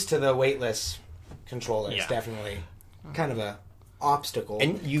you're used to the weightless controller, it's definitely kind of a obstacle.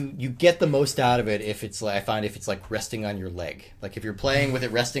 And you get the most out of it if it's like resting on your leg. Like if you're playing with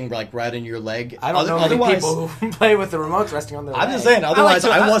it resting like right on your leg. I don't know many people who play with the remotes resting on their leg. I'm just saying. Otherwise,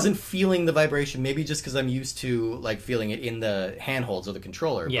 I wasn't feeling the vibration. Maybe just because I'm used to like feeling it in the handholds of the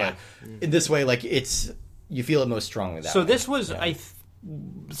controller. Yeah. But in this way, like you feel it most strongly that way. So this was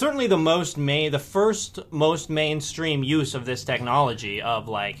certainly the first most mainstream use of this technology of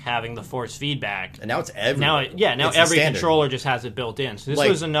like having the force feedback. And now it's everywhere. Now every controller just has it built in. So this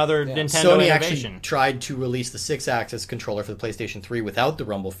was another Nintendo Sony innovation. actually tried to release the 6-axis controller for the PlayStation 3 without the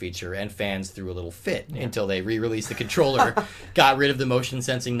rumble feature, and fans threw a little fit until they re-released the controller, got rid of the motion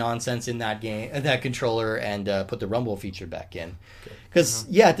sensing nonsense in that controller, and put the rumble feature back in. Because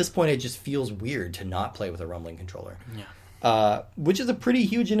at this point it just feels weird to not play with a rumbling controller. Yeah. Which is a pretty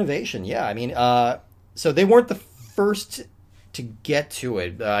huge innovation. Yeah, I mean, so they weren't the first to get to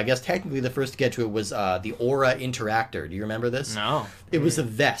it. I guess technically the first to get to it was the Aura Interactor. Do you remember this? No. It was a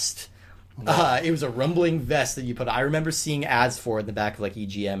vest. It was a rumbling vest that you put. I remember seeing ads for it in the back of like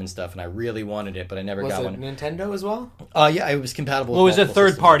EGM and stuff, and I really wanted it, but I never got one. Was it Nintendo as well? Yeah, it was compatible. Well, it was a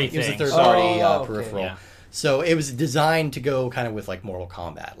third-party thing. It was a third-party peripheral. Yeah. So it was designed to go kind of with like Mortal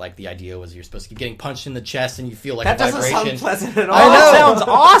Kombat. Like the idea was you're supposed to be getting punched in the chest and you feel like that a vibration. That doesn't sound pleasant at all. I know. It sounds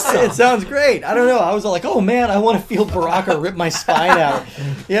awesome. It sounds great. I don't know. I was like, oh man, I want to feel Baraka rip my spine out.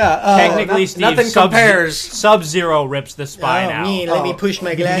 Yeah. Technically, Steve, nothing compares. Sub-Zero rips the spine out. Let me push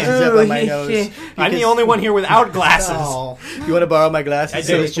my glasses up on my nose. I'm the only one here without glasses. You want to borrow my glasses? I do.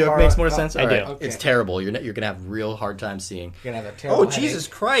 So this joke makes more sense? I do. Okay. It's terrible. You're going to have a real hard time seeing. You're going to have a terrible headache. Jesus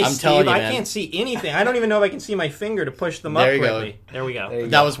Christ, I'm telling Steve. you, I man. can't see anything. I don't even know if I can see my finger to push them up quickly. There we go.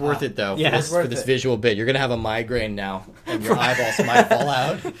 That was worth it, though, for this visual bit. You're going to have a migraine now, and your eyeballs might fall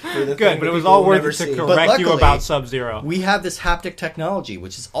out. Good, but it was all worth it to correct you about Sub-Zero. We have this haptic technology,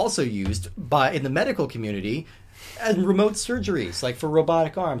 which is also used in the medical community and remote surgeries, like for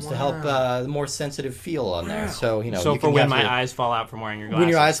robotic arms, to help the more sensitive feel on there. So, So for when my eyes fall out from wearing your glasses. When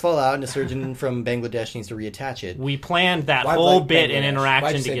your eyes fall out and a surgeon from Bangladesh needs to reattach it. We planned that whole bit in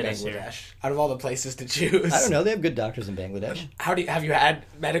interaction to get us here. Out of all the places to choose. I don't know. They have good doctors in Bangladesh. Have you had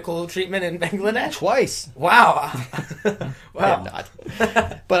medical treatment in Bangladesh? Twice. Wow. I have not.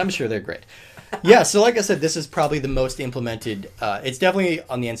 But I'm sure they're great. Yeah, so like I said, this is probably the most implemented. It's definitely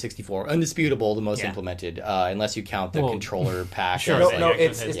on the N64, undisputable, the most implemented, unless you count the controller pack. Sure, no,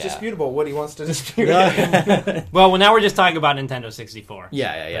 it's disputable. Woody wants to dispute it. Well, now we're just talking about Nintendo 64.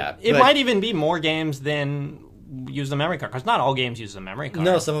 Yeah. It might even be more games than use the memory card, because not all games use the memory card.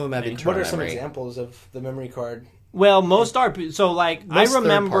 No, some of them have internal memory. What are some memory. examples of the memory card? Well, most are. So, like, most I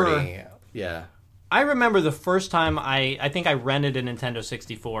remember. Yeah. I remember the first time I think I rented a Nintendo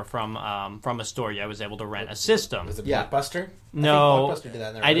 64 from a store. I was able to rent a system. Was it Blockbuster? No, I think Blockbuster did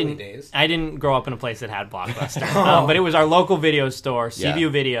that in their early days. I didn't grow up in a place that had Blockbuster, but it was our local video store,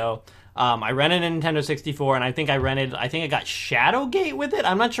 CView Video. I rented a Nintendo 64, and I think I got Shadowgate with it.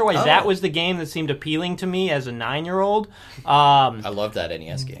 I'm not sure why that was the game that seemed appealing to me as a 9-year-old. I love that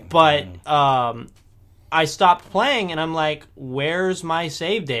NES game. But I stopped playing, and I'm like, where's my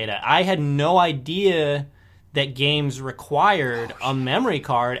save data? I had no idea that games required a memory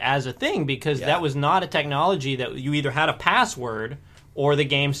card as a thing, because that was not a technology that you either had a password or the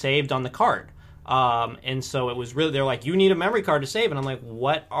game saved on the card. And so it was really, they're like, you need a memory card to save. And I'm like,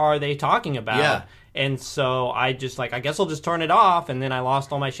 what are they talking about? Yeah. And so I just I guess I'll just turn it off. And then I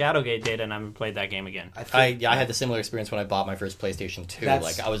lost all my Shadowgate data and I haven't played that game again. I had the similar experience when I bought my first PlayStation 2.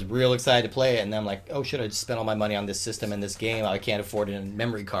 Like, I was real excited to play it, and then I'm like, oh shit, I just spent all my money on this system and this game. I can't afford a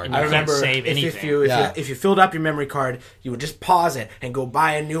memory card. I remember save anything. If you filled up your memory card, you would just pause it and go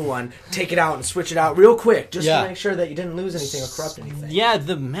buy a new one, take it out and switch it out real quick, just to make sure that you didn't lose anything or corrupt anything. Yeah,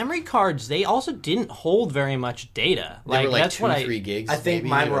 the memory cards, they also didn't hold very much data. They were like 2-3 gigs. I think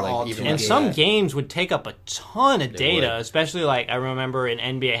mine were all 2 gigs. And some games would take up a ton of data, especially I remember in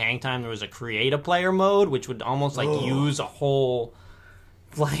NBA Hang Time there was a create-a-player mode, which would almost use a whole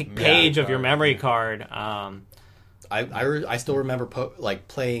page of your memory card. I still remember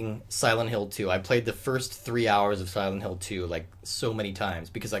playing Silent Hill 2. I played the first 3 hours of Silent Hill 2 so many times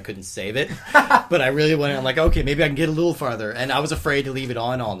because I couldn't save it. But I really went. I'm like, okay, maybe I can get a little farther. And I was afraid to leave it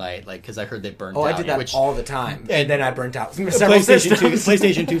on all night, because I heard they burned out. I did that all the time, and then I burnt out.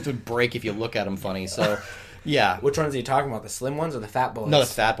 PlayStation 2s would break if you look at them funny. So. Yeah. Which ones are you talking about? The slim ones or the fat boys? No, the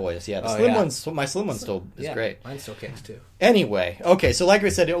fat boys. Yeah, the slim ones. My slim one still is great. Mine still kicks too. Anyway, okay. So, like I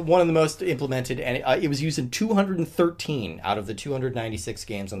said, one of the most implemented, and it was used in 213 out of the 296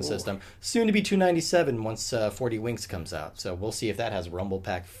 games on the system. Soon to be 297 once 40 Winks comes out. So we'll see if that has Rumble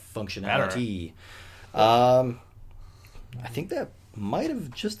Pack functionality. I think that might have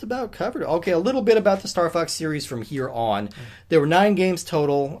just about covered it. Okay, a little bit about the Star Fox series from here on. There were 9 games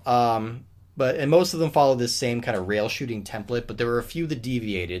total. And most of them follow this same kind of rail shooting template, but there were a few that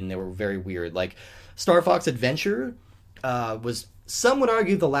deviated, and they were very weird. Like Star Fox Adventure was, some would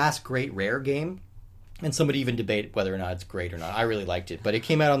argue, the last great Rare game, and some would even debate whether or not it's great or not. I really liked it, but it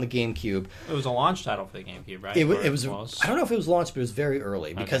came out on the GameCube. It was a launch title for the GameCube, right? It was. I don't know if it was launched, but it was very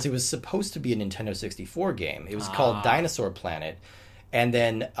early because it was supposed to be a Nintendo 64 game. It was called Dinosaur Planet, and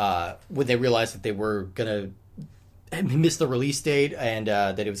then when they realized that they were gonna missed the release date and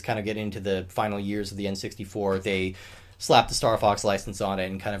that it was kind of getting into the final years of the N64, they slapped the Star Fox license on it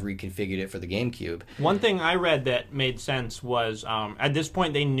and kind of reconfigured it for the GameCube. One thing I read that made sense was at this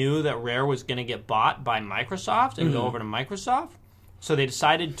point they knew that Rare was going to get bought by Microsoft and go over to Microsoft, so they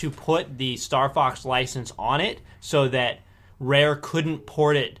decided to put the Star Fox license on it so that Rare couldn't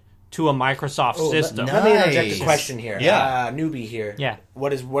port it to a Microsoft system. Let me interject a question here. Yeah. Newbie here. Yeah.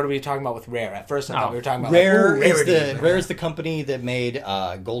 What are we talking about with Rare? At first I thought we were talking about Rare is the company that made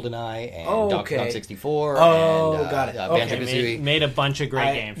GoldenEye and Donkey Kong 64 and got it. Banjo-Kazooie. Made a bunch of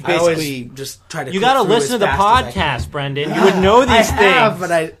great games. Basically, just try to. You got to listen to the podcast, Brendan. You would know these things. I have,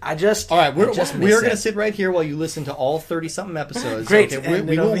 but I just. All right, we're going to sit right here while you listen to all 30-something episodes. Great. Okay,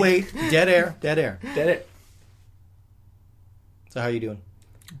 we will wait. Dead air. So how are you doing?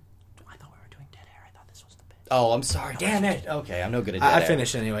 Oh, I'm sorry. Damn it. Okay, I'm no good at that. I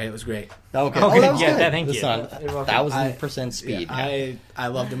finished anyway. It was great. Okay. That was good. Thank you. It's on 1,000% speed. Yeah, I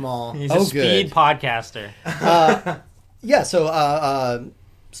loved them all. He's a speed podcaster. So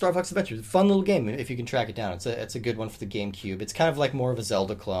Star Fox Adventure, fun little game if you can track it down. It's a good one for the GameCube. It's kind of like more of a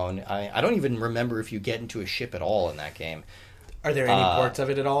Zelda clone. I don't even remember if you get into a ship at all in that game. Are there any ports of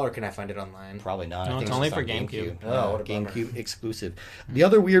it at all, or can I find it online? Probably not. No, I think it's only for GameCube. Oh, what a bummer. GameCube exclusive. The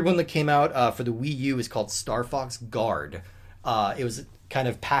other weird one that came out for the Wii U is called Star Fox Guard. It was kind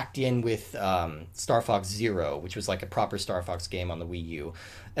of packed in with Star Fox Zero, which was like a proper Star Fox game on the Wii U.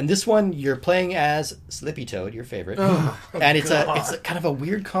 And this one, you're playing as Slippy Toad, your favorite. And it's a kind of a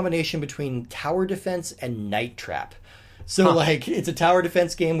weird combination between tower defense and Night Trap. So, it's a tower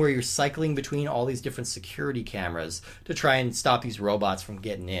defense game where you're cycling between all these different security cameras to try and stop these robots from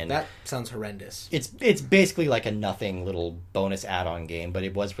getting in. That sounds horrendous. It's basically like a nothing little bonus add-on game, but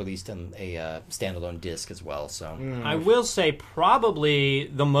it was released on a standalone disc as well. So I will say probably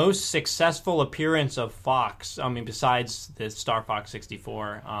the most successful appearance of Fox, besides the Star Fox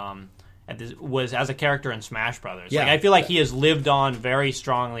 64, was as a character in Smash Brothers. Yeah. I feel like he has lived on very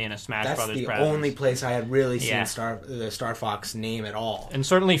strongly in a Smash Brothers presence. That's the only place I had really seen the Star Fox name at all. And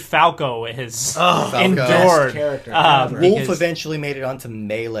certainly Falco has endured. Best character. Wolf eventually made it onto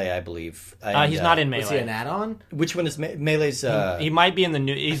Melee, I believe. And, he's not in Melee. Was he an add-on? Which one is Melee's? He might be in the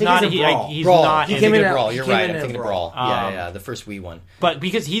new. He's I think not. Brawl. He's Brawl. not. He came in Brawl. You're right. I'm thinking of Brawl. Yeah, the first Wii one. But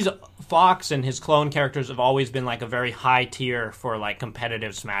because he's Fox and his clone characters have always been like a very high tier for like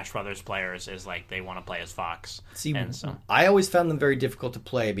competitive Smash Brothers players. Is like they want to play as Fox. See, and so I always found them very difficult to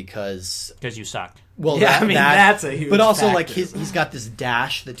play because you suck. Well, yeah, I mean that's a huge. But also, factor. like he's got this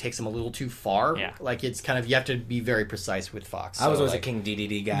dash that takes him a little too far. Yeah. Like it's kind of you have to be very precise with Fox. I was always like, a King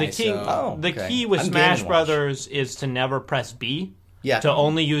DDD guy. The key with Smash Brothers is to never press B. Yeah. To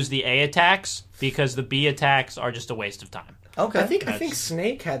only use the A attacks because the B attacks are just a waste of time. Okay. I think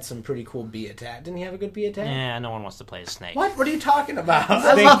Snake had some pretty cool B attack. Didn't he have a good B attack? Yeah, no one wants to play as Snake. What are you talking about?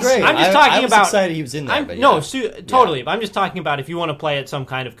 Snake's great. I'm just talking I was about. Excited he was in there. Totally. Yeah. But I'm just talking about if you want to play at some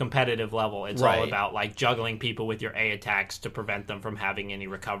kind of competitive level, it's all about like juggling people with your A attacks to prevent them from having any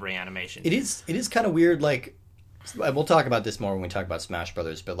recovery animation. It is kind of weird. Like we'll talk about this more when we talk about Smash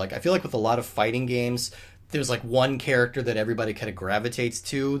Brothers. But like I feel like with a lot of fighting games, there's like one character that everybody kind of gravitates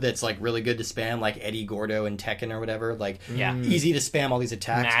to that's like really good to spam, like Eddie Gordo in Tekken or whatever. Like, easy to spam all these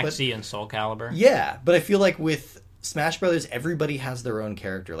attacks. Maxie and Soul Calibur. Yeah, but I feel like with Smash Brothers, everybody has their own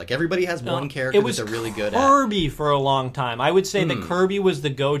character. Like everybody has one character that they're really good at. Kirby for a long time. I would say that Kirby was the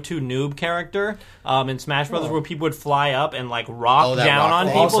go-to noob character in Smash Brothers, where people would fly up and like rock down on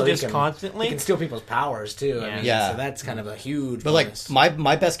people just constantly. You can steal people's powers too. Yeah. I mean, yeah. So that's kind of a huge. But bonus. like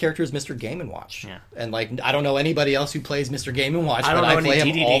my best character is Mr. Game & Watch. Yeah. And like I don't know anybody else who plays Mr. Game & Watch, but I I play him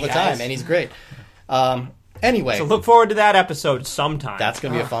DDD all the guys. time, and he's great. Anyway, So look forward to that episode sometime. that's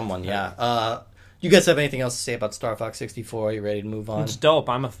gonna be a fun one. Yeah. You guys have anything else to say about Star Fox 64? Are you ready to move on? It's dope.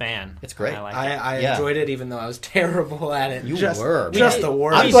 I'm a fan. It's great. I like I it. enjoyed it, even though I was terrible at it. You just were. just the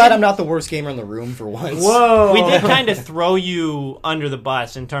worst. I'm glad I'm not the worst gamer in the room for once. Whoa! We did kind of throw you under the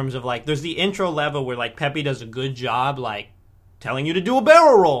bus in terms of like, there's the intro level where like Peppy does a good job, like telling you to do a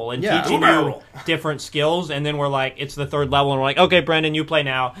barrel roll and teaching you different skills, and then we're like, it's the third level, and we're like, okay, Brendan, you play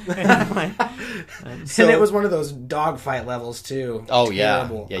now. And it was one of those dogfight levels too. Oh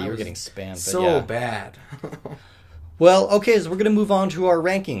Terrible. yeah, you were getting spammed. So bad. Well, okay, so we're going to move on to our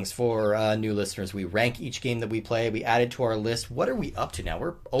rankings for new listeners. We rank each game that we play. We add it to our list. What are we up to now?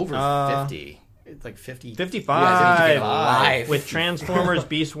 We're over 50. It's like 50. 55. Yeah, 55. With Transformers,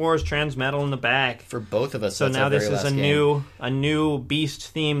 Beast Wars, Transmetal in the back. For both of us. So now this is a new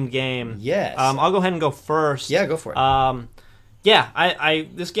Beast themed game. Yes. I'll go ahead and go first. Yeah, go for it. Yeah,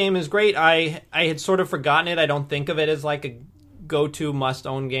 this game is great. I had sort of forgotten it. I don't think of it as like a go-to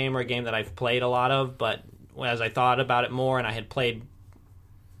must-own game or a game that I've played a lot of, but as I thought about it more and I had played,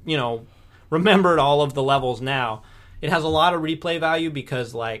 remembered all of the levels now, it has a lot of replay value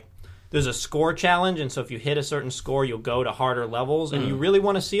because like there's a score challenge, and so if you hit a certain score, you'll go to harder levels, and you really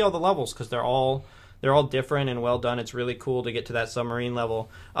want to see all the levels because they're all different and well done. It's really cool to get to that submarine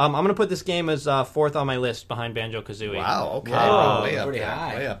level. I'm going to put this game as fourth on my list behind Banjo-Kazooie. Wow, okay. Way up there.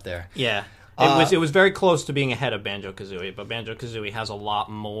 High. Way up there. Yeah. It was very close to being ahead of Banjo-Kazooie, but Banjo-Kazooie has a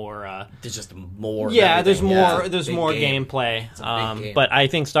lot more... there's just more... Yeah, there's more game. gameplay. Game. But I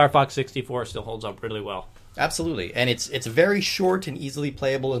think Star Fox 64 still holds up really well. Absolutely, and it's very short and easily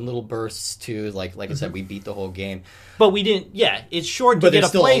playable in little bursts too. Like I said, we beat the whole game, but we didn't. Yeah, it's short to but get a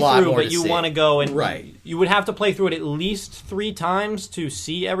still a lot playthrough, more but to you see. want to go and Right. You would have to play through it at least 3 times to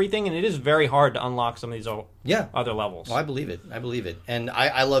see everything, and it is very hard to unlock some of these other levels. Well, I believe it, and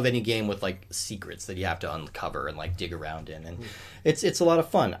I love any game with like secrets that you have to uncover and like dig around in, and it's a lot of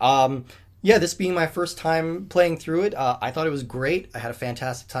fun. Yeah, this being my first time playing through it, I thought it was great. I had a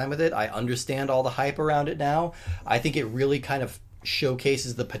fantastic time with it. I understand all the hype around it now. I think it really kind of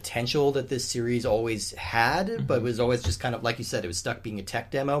showcases the potential that this series always had, but it was always just kind of, like you said, it was stuck being a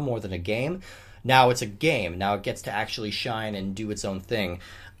tech demo more than a game. Now it's a game. Now it gets to actually shine and do its own thing.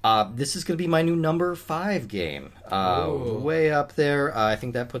 This is going to be my new number 5 game. Way up there. I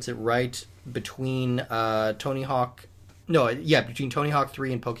think that puts it right between Tony Hawk... between Tony Hawk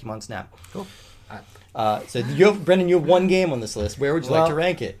 3 and Pokemon Snap. Cool. So Brendan, you have one game on this list. Where would you like to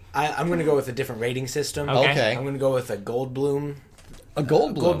rank it? I'm going to go with a different rating system. Okay. I'm going to go with a Goldblum. A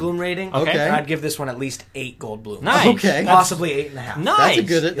Goldblum rating. Okay. I'd give this one at least 8 Goldblums. Nice. Okay. Possibly 8.5.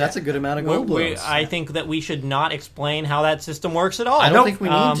 Nice. That's a good amount of Goldblums. I think that we should not explain how that system works at all. I don't think we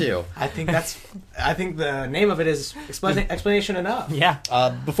need to. I think the name of it is explanation enough. Yeah.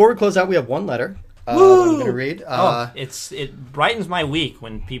 Before we close out, we have one letter. I'm going to read. It brightens my week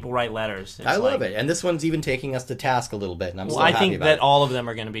when people write letters. I love it, and this one's even taking us to task a little bit, and I'm so I happy think about that it. all of them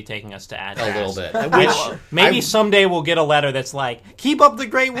are going to be taking us to task A little bit. Maybe someday we'll get a letter that's like, "Keep up the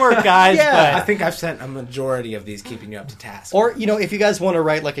great work, guys." Yeah. I think I've sent a majority of these keeping you up to task. Or, if you guys want to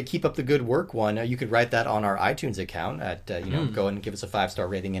write like a keep up the good work one, you could write that on our iTunes account at, go and give us a 5-star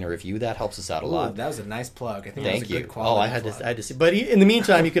rating and a review. That helps us out a lot. That was a nice plug. I think Thank that was a you. good quality I had to see. But in the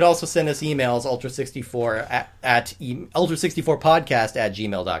meantime, you could also send us emails, Ultra64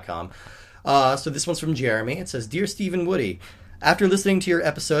 Ultra64podcast@gmail.com. So this one's from Jeremy. It says, Dear Stephen Woody, after listening to your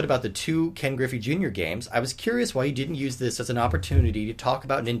episode about the 2 Ken Griffey Jr. games, I was curious why you didn't use this as an opportunity to talk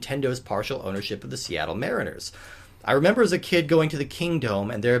about Nintendo's partial ownership of the Seattle Mariners. I remember as a kid going to the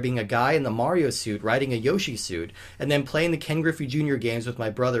Kingdome and there being a guy in the Mario suit riding a Yoshi suit, and then playing the Ken Griffey Jr. games with my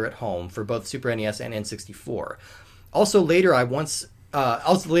brother at home for both Super NES and N64. Also later on, once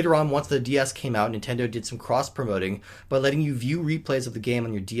the DS came out, Nintendo did some cross-promoting by letting you view replays of the game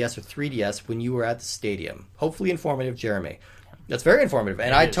on your DS or 3DS when you were at the stadium. Hopefully informative, Jeremy. That's very informative,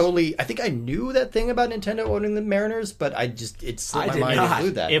 and I think I knew that thing about Nintendo owning the Mariners, but it slipped my mind to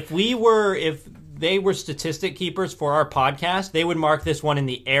include that. If they were statistic keepers for our podcast, they would mark this one in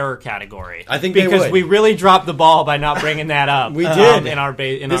the error category. I think because we really dropped the ball by not bringing that up. We did in our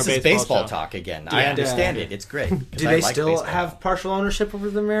This is baseball show. talk again. Yeah. I understand it. It's great. Do they still have partial ownership over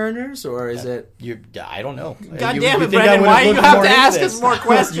the Mariners, or is it? I don't know. God damn it, Brendan! Why do you have to ask us more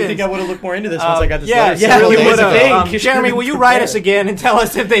questions? You think I would have looked more into this once I got this letter? Yeah, you would have. Jeremy, will you write us again and tell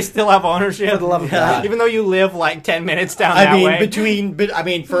us if they still have ownership? For the love of God. Even though you live like 10 minutes down that way.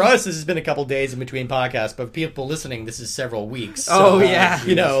 For us, this has been a couple days in between podcasts, but people listening, this is several weeks. So, this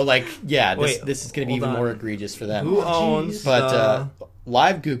is going to be even more egregious for them. Who owns? But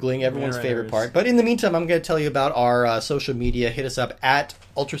live Googling, everyone's favorite part. But in the meantime, I'm going to tell you about our social media. Hit us up at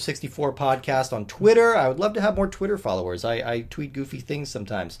Ultra64 Podcast on Twitter. I would love to have more Twitter followers. I tweet goofy things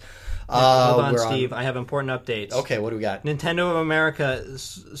sometimes. Hold on, Steve. I have important updates. Okay, what do we got? Nintendo of America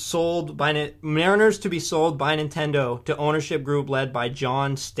sold by Mariners to be sold by Nintendo to ownership group led by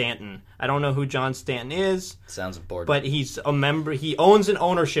John Stanton. I don't know who John Stanton is. Sounds important. But he's a member. He owns an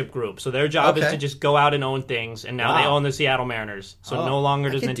ownership group, so their job is to just go out and own things. And now they own the Seattle Mariners. So no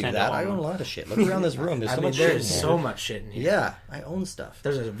longer does Nintendo do that. I own a lot of shit. Look around this room. There's so much shit. There's so much shit in here. Yeah, I own stuff.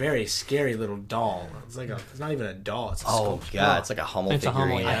 There's a very scary little doll. It's not even a doll. It's a sculpture. God, it's like a Hummel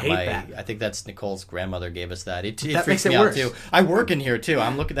figurine. I hate that. I think that's Nicole's grandmother gave us that. It that freaks me out too. I work in here too.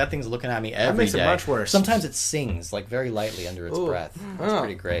 That thing's looking at me every day. That makes it much worse. Sometimes it sings like very lightly under its breath. It's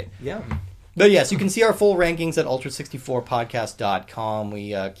pretty great. Yeah. But yes, you can see our full rankings at ultra64podcast.com.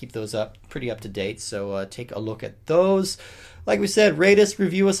 We keep those pretty up to date, so take a look at those. Like we said, rate us,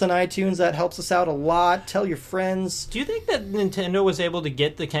 review us on iTunes. That helps us out a lot. Tell your friends. Do you think that Nintendo was able to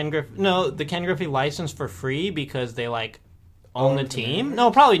get the Ken Griffey license for free because they own the team?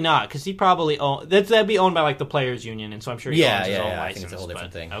 No, probably not, because he probably that'd be owned by the Players Union, and so I'm sure he owns his own license. I think it's a whole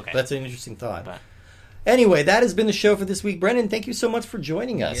different thing. Okay. That's an interesting thought. Anyway, that has been the show for this week. Brendan, thank you so much for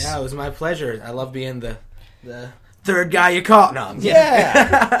joining us. Yeah, it was my pleasure. I love being the third guy you caught. No,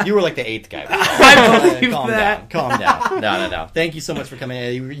 yeah. You were like the 8th guy. I believe that. Calm down. No. Thank you so much for coming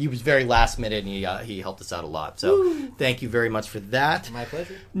in. He was very last minute, and he helped us out a lot. So thank you very much for that. My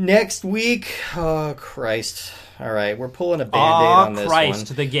pleasure. Next week, oh, Christ. All right, we're pulling a Band-Aid on this Christ,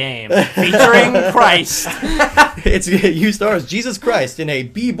 one. The game. Featuring Christ. It's you stars Jesus Christ in a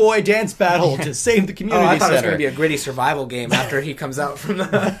b-boy dance battle to save the community center. I thought it was going to be a gritty survival game after he comes out from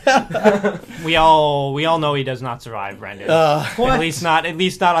the... We all know he does not survive, Brendan. At least not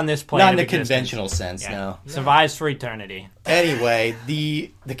on this plane. Not in the conventional sense, no. Survives for eternity. Anyway, the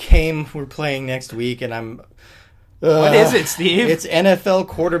game we're playing next week, and I'm... what is it, Steve? It's NFL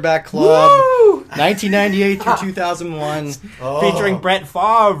Quarterback Club, Woo! 1998 through 2001. Featuring Brett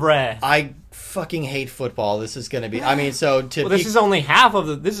Favre. I fucking hate football. This is going to be... this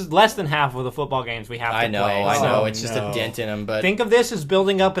is less than half of the football games we have to play. I know. It's just a dent in them, but... Think of this as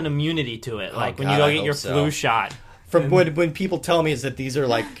building up an immunity to it, when you go get your flu shot. From when people tell me is that these are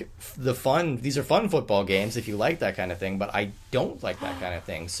these are fun football games if you like that kind of thing, but I don't like that kind of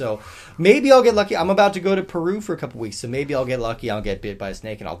thing. So maybe I'll get lucky. I'm about to go to Peru for a couple weeks, so maybe I'll get lucky. I'll get bit by a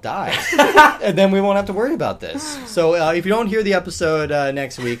snake and I'll die, and then we won't have to worry about this. So if you don't hear the episode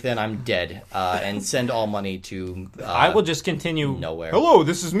next week, then I'm dead. And send all money to. I will just continue nowhere. Hello,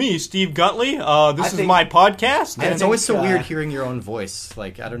 this is me, Steve Gutley. This is my podcast. And it's always so weird hearing your own voice. I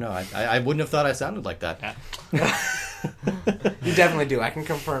don't know. I wouldn't have thought I sounded like that. Yeah. You definitely do. I can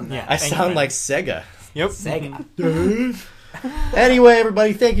confirm that. Yeah, I sound like Sega. Yep. Sega. Anyway,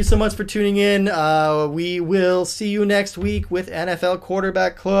 everybody, thank you so much for tuning in. We will see you next week with NFL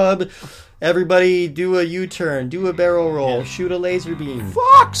Quarterback Club. Everybody, do a U-turn, do a barrel roll, shoot a laser beam.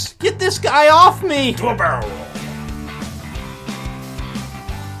 Fox, get this guy off me! Do a barrel roll.